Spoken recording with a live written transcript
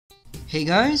Hey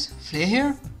guys, Flay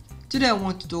here. Today I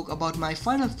want to talk about my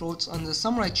final thoughts on the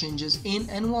Samurai changes in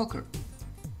Endwalker.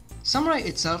 Samurai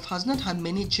itself has not had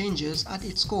many changes at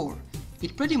its core.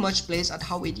 It pretty much plays at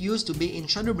how it used to be in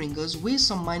Shadowbringers with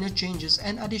some minor changes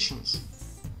and additions.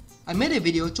 I made a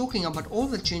video talking about all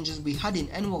the changes we had in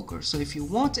Endwalker, so if you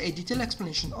want a detailed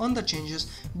explanation on the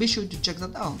changes, be sure to check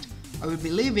that out. I will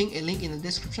be leaving a link in the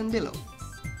description below.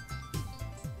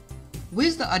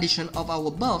 With the addition of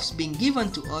our buffs being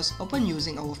given to us upon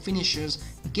using our finishers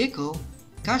Gecko,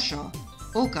 Kasha,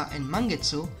 Oka and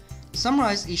Mangetsu,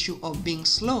 Samurai's issue of being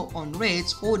slow on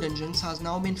raids or dungeons has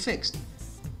now been fixed.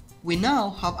 We now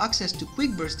have access to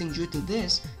quick bursting due to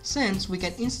this, since we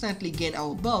can instantly gain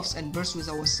our buffs and burst with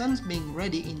our suns being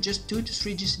ready in just 2 to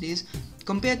 3 GCDs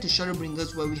compared to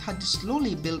Shadowbringers where we had to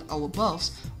slowly build our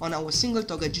buffs on our single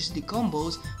target GCD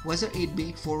combos, whether it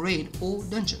be for raid or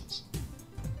dungeons.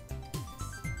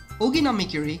 Ogi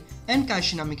Namikiri and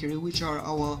Kaishi Namikiri, which are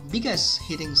our biggest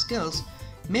hitting skills,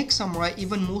 make Samurai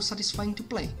even more satisfying to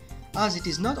play, as it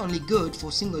is not only good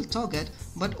for single target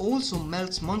but also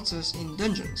melts monsters in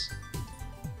dungeons.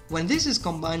 When this is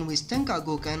combined with Tenka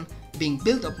Goken being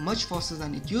built up much faster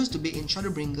than it used to be in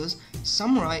Shadowbringers,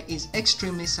 Samurai is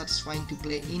extremely satisfying to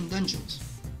play in dungeons.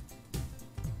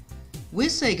 With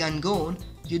Seigan Gon,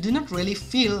 you do not really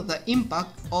feel the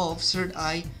impact of Third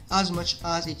Eye as much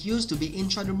as it used to be in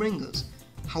Shadowbringers.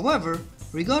 However,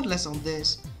 regardless of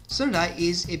this, Third Eye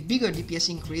is a bigger DPS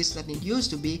increase than it used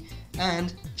to be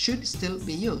and should still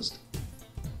be used.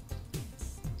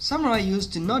 Samurai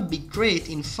used to not be great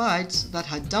in fights that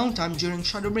had downtime during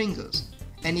Shadowbringers,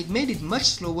 and it made it much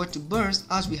slower to burst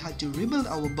as we had to rebuild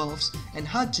our buffs and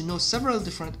had to know several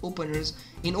different openers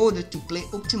in order to play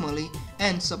optimally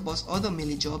and support other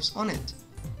melee jobs on it.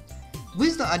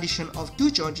 With the addition of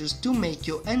 2 charges to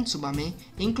Meikyo and Tsubame,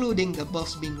 including the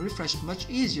buffs being refreshed much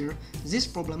easier, this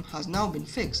problem has now been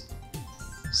fixed.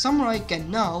 Samurai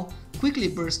can now quickly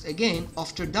burst again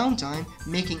after downtime,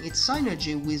 making its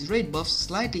synergy with raid buffs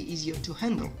slightly easier to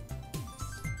handle.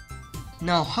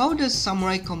 Now, how does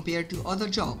Samurai compare to other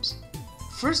jobs?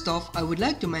 First off, I would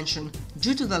like to mention,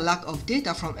 due to the lack of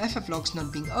data from FF logs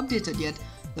not being updated yet,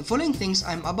 the following things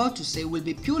I'm about to say will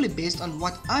be purely based on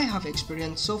what I have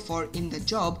experienced so far in the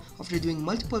job after doing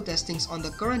multiple testings on the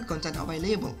current content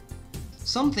available.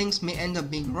 Some things may end up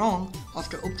being wrong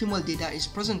after optimal data is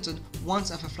presented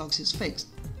once FF logs is fixed.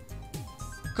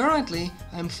 Currently,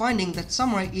 I'm finding that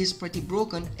Samurai is pretty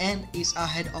broken and is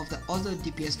ahead of the other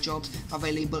DPS jobs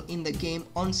available in the game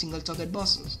on single target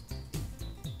bosses.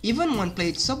 Even when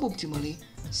played suboptimally,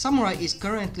 Samurai is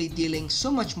currently dealing so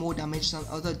much more damage than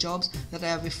other jobs that I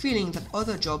have a feeling that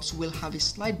other jobs will have a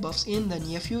slight buffs in the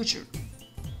near future.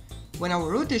 When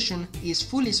our rotation is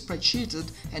fully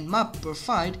spreadsheeted and mapped per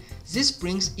fight, this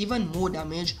brings even more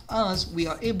damage as we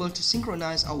are able to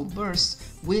synchronize our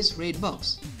bursts with raid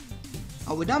buffs.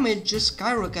 Our damage just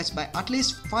skyrockets by at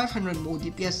least 500 more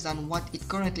DPS than what it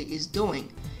currently is doing.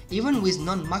 Even with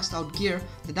non-maxed out gear,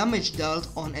 the damage dealt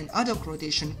on an ad hoc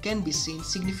rotation can be seen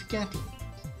significantly.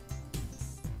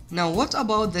 Now, what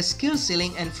about the skill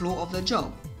ceiling and flow of the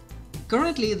job?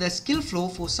 Currently, the skill flow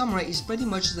for Samurai is pretty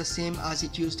much the same as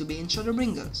it used to be in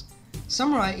Shadowbringers.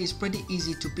 Samurai is pretty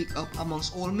easy to pick up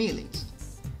amongst all melees.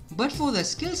 But for the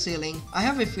skill ceiling, I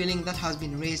have a feeling that has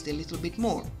been raised a little bit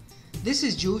more. This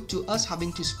is due to us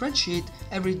having to spreadsheet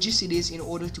every GCDs in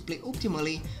order to play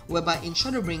optimally, whereby in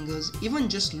Shadowbringers, even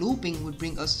just looping would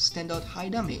bring us standout high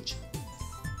damage.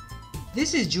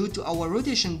 This is due to our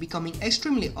rotation becoming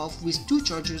extremely off with 2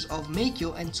 charges of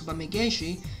Meikyo and Tsubame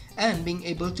Geishi and being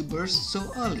able to burst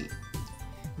so early.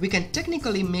 We can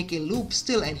technically make a loop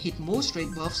still and hit most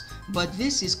raid buffs, but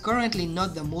this is currently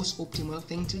not the most optimal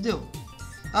thing to do,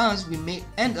 as we may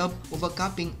end up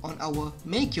overcapping on our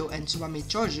Meikyo and Tsubame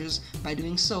charges by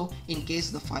doing so in case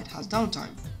the fight has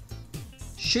downtime.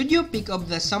 Should you pick up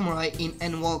the Samurai in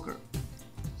Endwalker?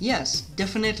 Yes,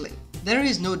 definitely. There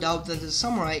is no doubt that the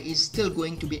Samurai is still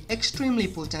going to be extremely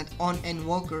potent on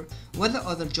Endwalker whether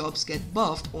other jobs get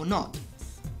buffed or not.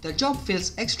 The job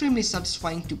feels extremely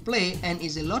satisfying to play and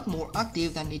is a lot more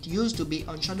active than it used to be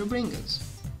on Shadowbringers.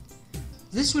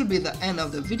 This will be the end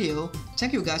of the video.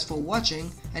 Thank you guys for watching,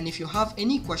 and if you have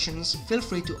any questions, feel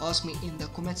free to ask me in the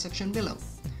comment section below.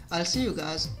 I'll see you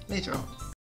guys later on.